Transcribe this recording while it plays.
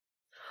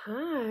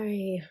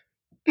Hi,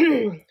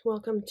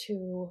 welcome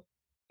to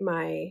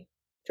my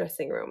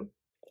dressing room.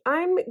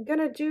 I'm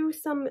gonna do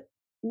some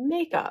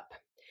makeup,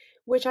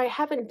 which I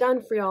haven't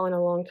done for y'all in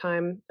a long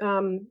time. I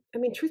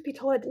mean, truth be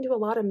told, I didn't do a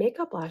lot of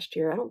makeup last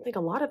year. I don't think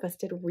a lot of us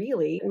did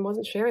really, and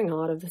wasn't sharing a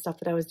lot of the stuff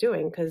that I was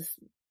doing because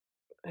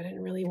I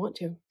didn't really want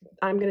to.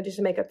 I'm gonna do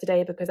some makeup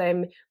today because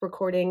I'm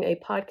recording a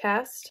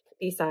podcast,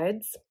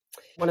 B-Sides.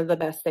 One of the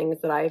best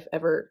things that I've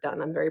ever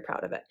done. I'm very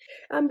proud of it.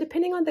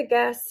 Depending on the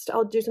guest,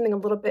 I'll do something a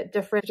little bit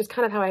different, just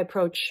kind of how I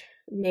approach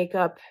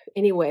makeup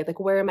anyway. Like,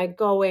 where am I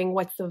going?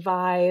 What's the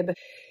vibe?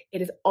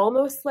 It is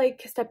almost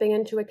like stepping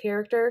into a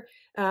character.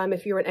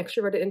 If you're an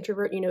extroverted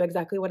introvert, you know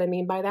exactly what I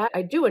mean by that.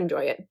 I do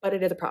enjoy it, but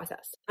it is a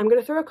process. I'm going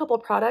to throw a couple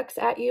products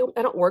at you.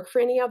 I don't work for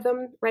any of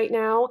them right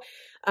now.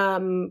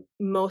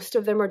 Most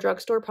of them are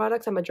drugstore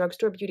products. I'm a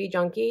drugstore beauty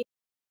junkie.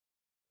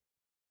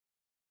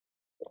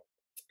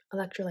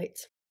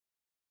 Electrolytes.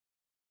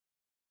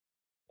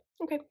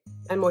 Okay.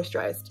 And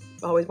moisturized.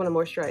 Always want to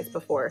moisturize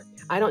before.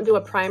 I don't do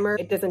a primer.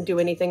 It doesn't do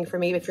anything for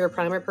me. If you're a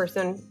primer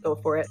person, go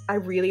for it. I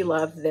really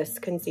love this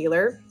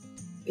concealer.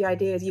 The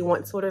idea is you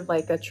want sort of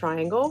like a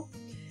triangle.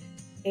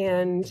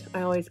 And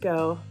I always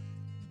go,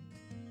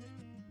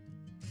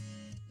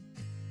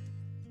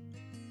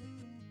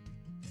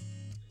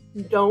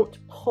 don't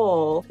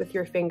pull with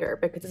your finger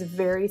because it's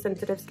very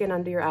sensitive skin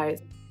under your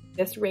eyes.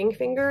 This ring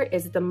finger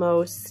is the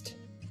most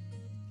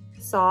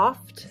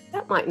soft.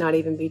 That might not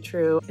even be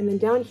true. And then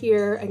down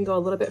here, I can go a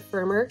little bit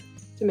firmer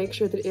to make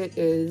sure that it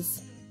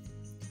is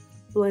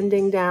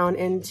blending down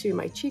into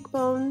my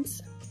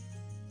cheekbones.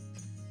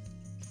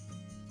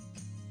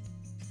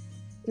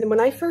 And then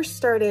when I first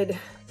started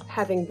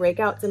having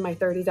breakouts in my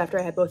 30s after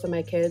I had both of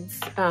my kids,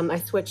 I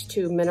switched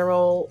to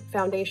mineral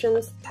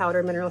foundations,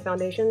 powder mineral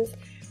foundations.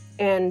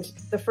 And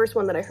the first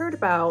one that I heard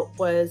about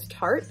was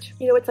Tarte.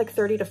 You know, it's like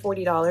 $30 to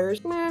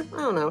 $40. I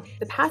don't know.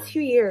 The past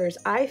few years,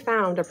 I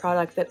found a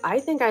product that I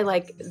think I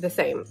like the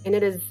same, and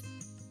it is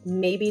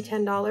maybe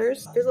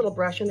 $10. There's a little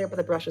brush in there, but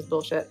the brush is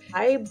bullshit.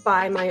 I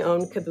buy my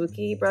own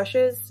kabuki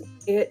brushes.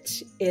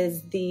 It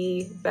is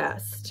the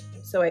best.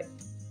 So I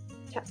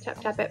tap,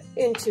 tap, tap it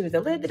into the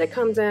lid that it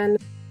comes in.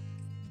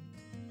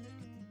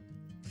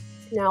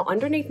 Now,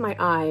 underneath my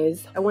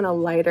eyes, I want a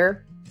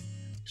lighter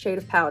shade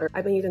of powder.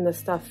 I've been using this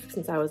stuff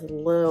since I was a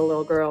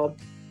little girl.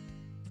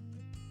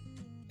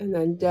 And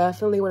then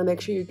definitely want to make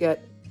sure you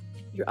get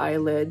your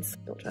eyelids.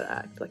 Don't try to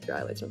act like your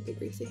eyelids don't be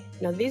greasy.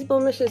 Now these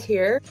blemishes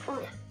here,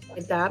 I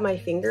dab my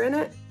finger in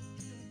it.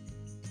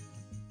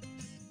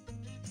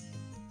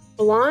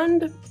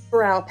 Blonde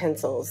brow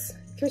pencils.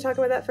 Can we talk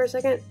about that for a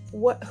second?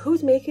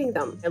 Who's making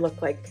them? I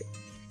look like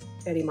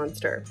Eddie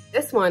Munster.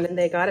 This one,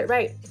 they got it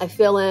right. I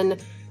fill in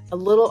a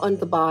little on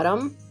the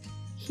bottom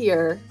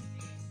here,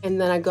 and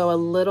then I go a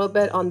little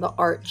bit on the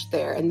arch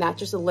there, and that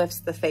just lifts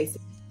the face.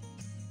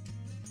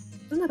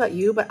 I don't know about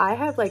you, but I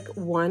have like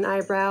one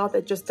eyebrow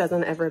that just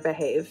doesn't ever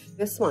behave.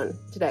 This one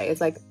today is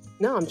like,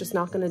 no, I'm just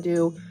not gonna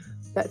do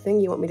that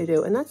thing you want me to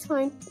do, and that's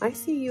fine. I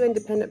see you,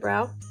 independent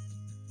brow.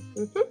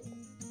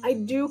 I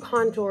do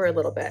contour a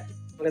little bit.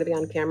 I'm gonna be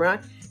on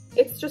camera.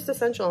 It's just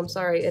essential, I'm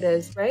sorry, it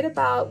is. Right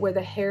about where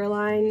the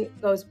hairline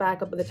goes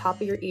back up at the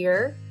top of your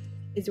ear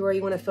is where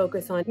you want to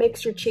focus on.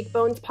 Makes your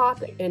cheekbones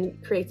pop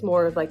and creates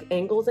more of like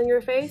angles in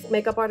your face.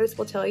 Makeup artists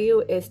will tell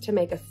you is to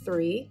make a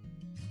 3,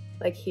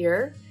 like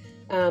here.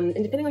 And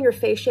depending on your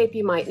face shape,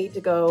 you might need to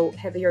go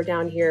heavier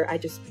down here. I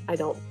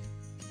don't.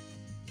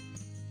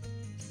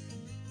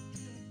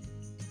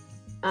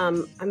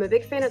 I'm a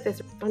big fan of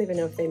this. I don't even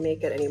know if they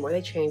make it anymore.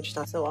 They change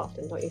stuff so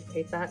often, don't you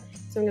hate that?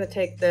 So I'm gonna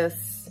take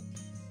this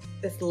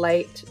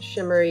light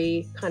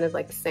shimmery kind of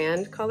like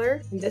sand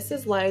color. And this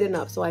is light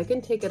enough so I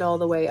can take it all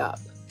the way up.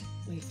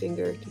 My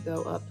finger to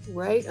go up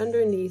right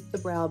underneath the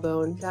brow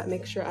bone. That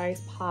makes your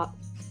eyes pop.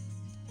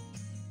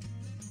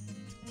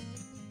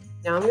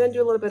 Now I'm gonna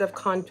do a little bit of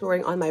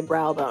contouring on my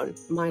brow bone.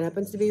 Mine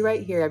happens to be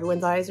right here.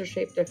 Everyone's eyes are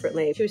shaped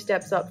differently. 2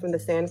 steps up from the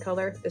sand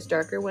color, this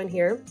darker one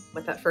here,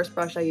 with that first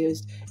brush I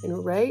used.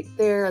 And right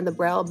there on the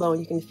brow bone,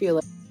 you can feel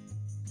it.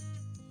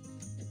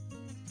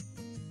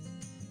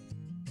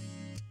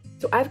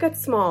 So I've got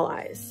small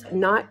eyes,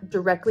 not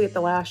directly at the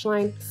lash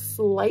line,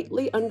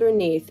 slightly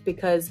underneath,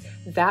 because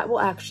that will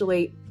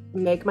actually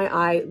make my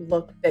eye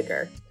look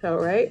bigger. So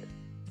right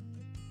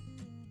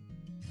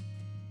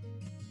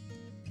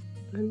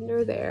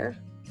under there.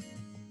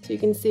 So you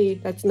can see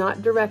that's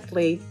not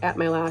directly at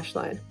my lash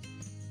line.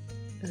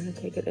 I'm gonna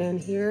take it in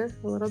here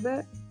a little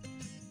bit.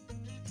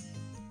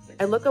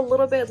 I look a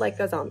little bit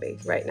like a zombie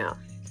right now.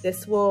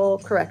 This will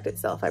correct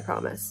itself, I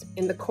promise.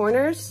 In the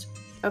corners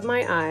of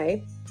my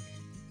eye,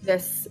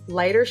 this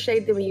lighter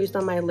shade that we used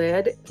on my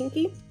lid,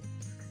 pinky,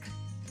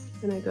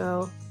 and I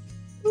go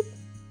boop,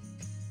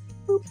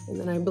 boop, and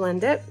then I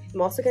blend it. I'm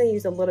also gonna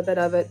use a little bit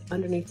of it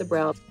underneath the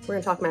brow. We're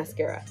gonna talk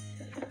mascara.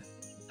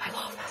 I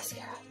love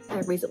mascara. I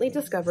recently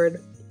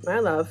discovered my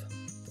love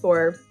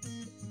for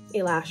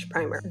a lash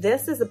primer.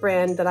 This is a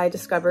brand that I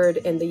discovered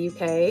in the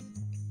UK.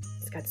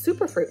 It's got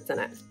super fruits in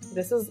it.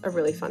 This is a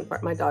really fun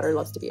part. My daughter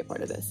loves to be a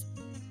part of this.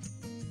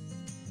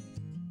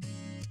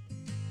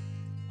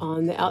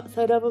 on the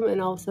outside of them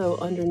and also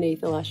underneath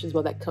the lash as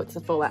well. That coats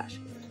the full lash.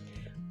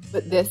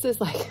 But this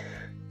is like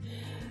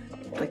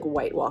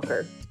White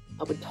Walker.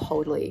 I would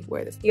totally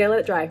wear this. You gotta let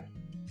it dry.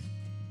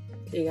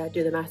 So you gotta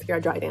do the mascara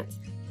dry dance.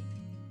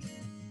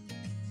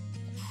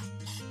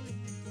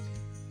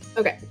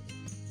 Okay,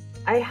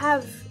 I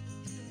have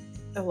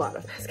a lot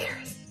of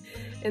mascaras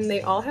and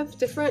they all have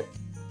different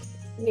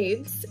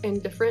needs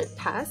and different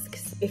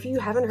tasks. If you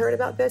haven't heard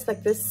about this,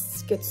 like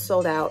this gets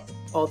sold out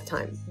all the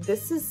time.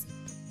 This is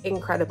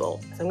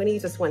incredible. So I'm gonna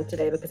use this one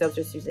today because I was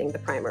just using the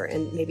primer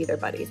and maybe they're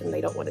buddies and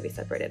they don't want to be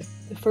separated.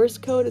 The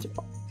first coat is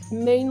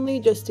mainly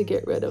just to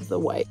get rid of the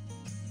white.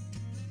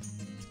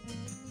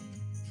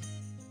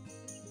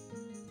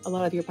 A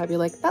lot of you are probably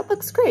like, that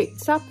looks great,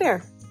 stop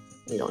there.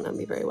 You don't know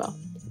me very well.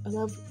 I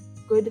love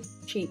good,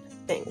 cheap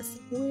things.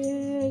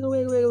 Wiggle,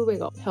 wiggle, wiggle,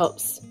 wiggle.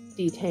 Helps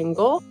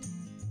detangle.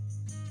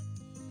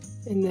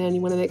 And then you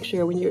wanna make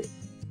sure when you're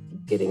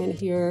getting in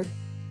here,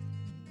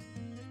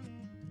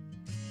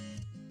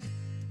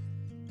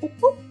 boop,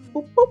 boop,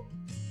 boop, boop.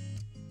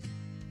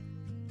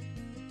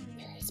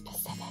 Very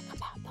specific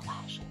about the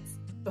lashes.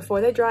 Before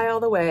they dry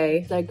all the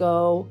way, I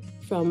go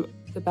from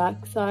the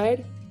back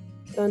side,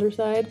 the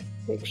underside,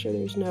 make sure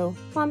there's no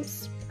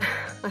clumps.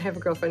 I have a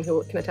girlfriend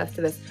who can attest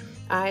to this.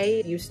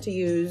 I used to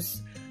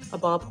use a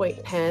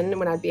ballpoint pen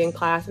when I'd be in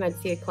class and I'd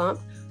see a clump,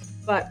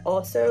 but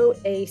also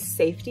a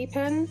safety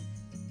pen,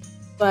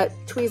 but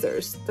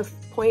tweezers, the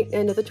point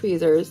end of the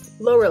tweezers,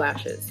 lower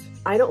lashes.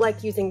 I don't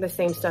like using the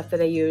same stuff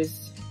that I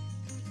use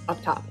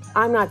up top.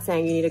 I'm not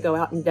saying you need to go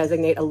out and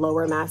designate a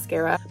lower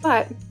mascara,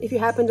 but if you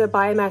happen to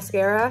buy a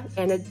mascara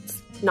and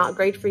it's not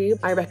great for you,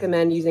 I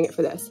recommend using it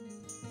for this.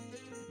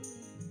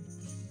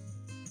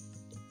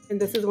 And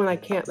this is when I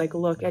can't like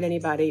look at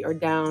anybody or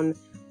down.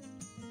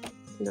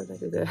 Sometimes I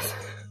do this.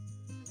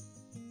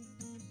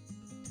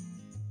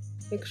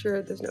 Make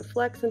sure there's no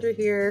flecks under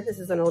here. This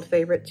is an old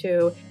favorite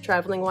too.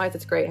 Traveling wise,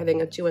 it's great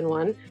having a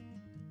 2-in-1.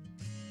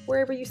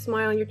 Wherever you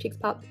smile and your cheeks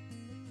pop,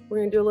 we're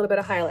gonna do a little bit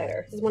of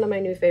highlighter. This is one of my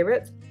new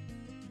favorites.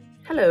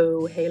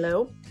 Hello,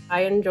 Halo.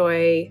 I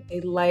enjoy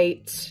a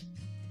light,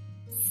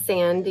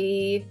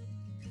 sandy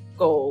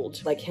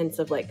gold, like hints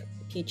of like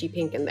peachy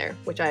pink in there,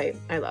 which I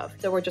love.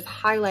 So we're just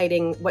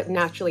highlighting what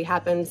naturally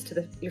happens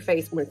to your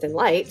face when it's in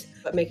light,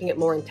 but making it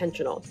more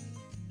intentional.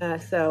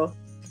 So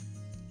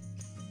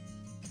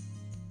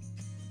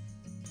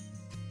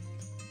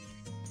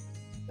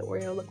don't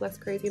worry, it'll look less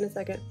crazy in a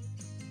second.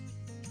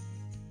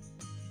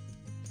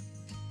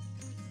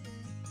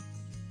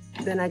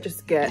 Then I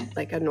just get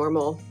like a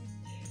normal,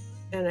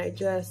 and I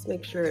just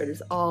make sure it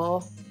is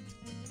all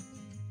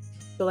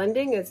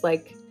blending. Is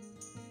like,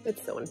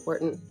 it's so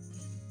important.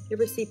 You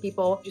ever see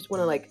people just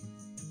want to like,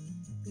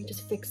 let me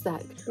just fix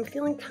that. I'm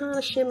feeling kind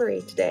of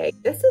shimmery today.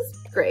 This is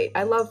great.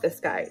 I love this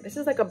guy. This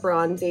is like a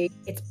bronzy.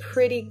 It's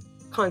pretty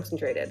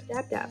concentrated.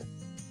 Dab, dab.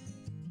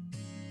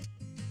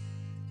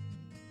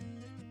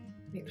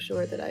 Make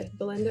sure that I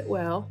blend it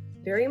well.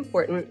 Very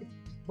important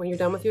when you're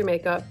done with your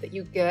makeup that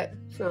you get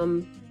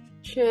from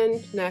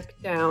chin to neck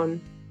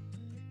down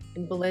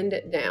and blend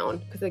it down.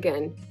 Because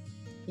again,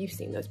 you've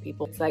seen those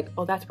people. It's like,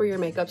 oh, that's where your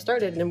makeup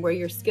started and where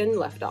your skin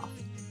left off.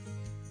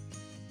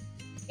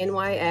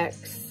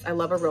 NYX, I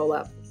love a roll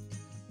up.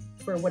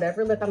 For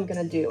whatever lip I'm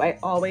gonna do, I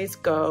always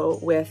go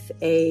with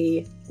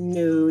a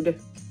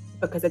nude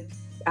because it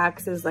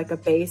acts as like a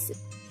base.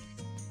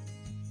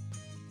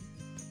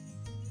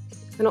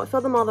 I don't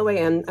fill them all the way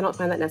in. I don't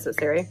find that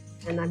necessary.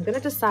 And I'm gonna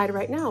decide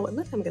right now what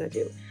lip I'm gonna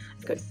do.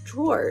 I've got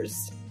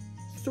drawers,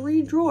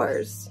 3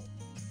 drawers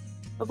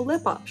of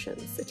lip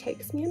options. It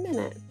takes me a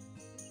minute.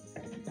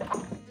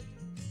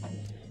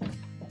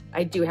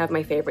 I do have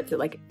my favorites that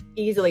like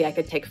easily I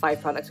could take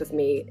 5 products with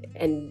me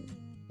and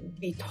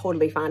be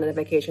totally fine on a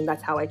vacation.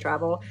 That's how I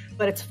travel,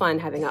 but it's fun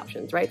having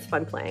options, right? It's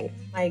fun playing.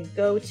 My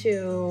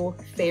go-to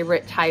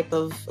favorite type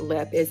of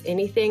lip is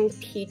anything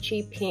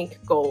peachy pink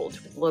gold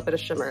with a little bit of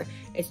shimmer.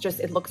 It's just,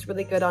 it looks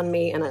really good on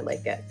me and I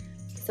like it.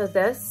 So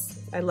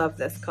this, I love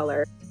this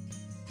color.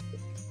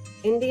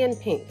 Indian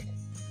pink.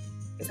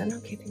 Is that an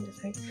okay thing to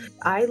say?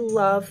 I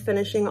love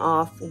finishing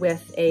off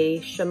with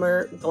a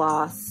shimmer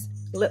gloss,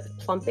 lip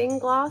plumping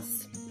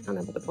gloss. I don't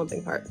know about the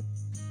plumping part.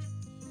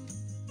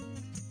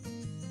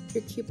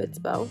 Your Cupid's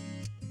bow.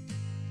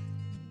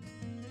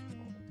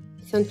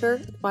 Center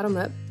at the bottom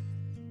lip.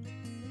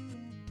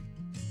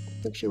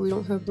 Make sure we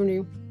don't have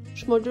any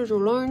smudges or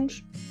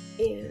lines.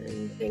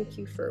 And thank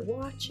you for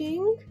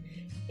watching.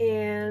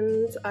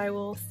 And I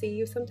will see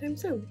you sometime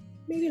soon.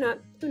 Maybe not,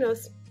 who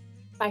knows?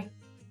 Bye.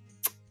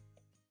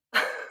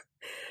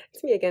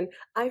 It's me again.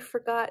 I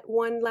forgot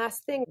one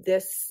last thing.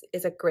 This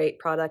is a great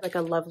product, like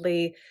a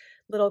lovely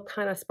little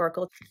kind of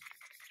sparkle.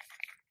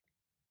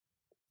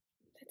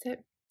 That's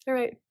it. All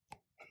right.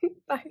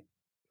 Bye.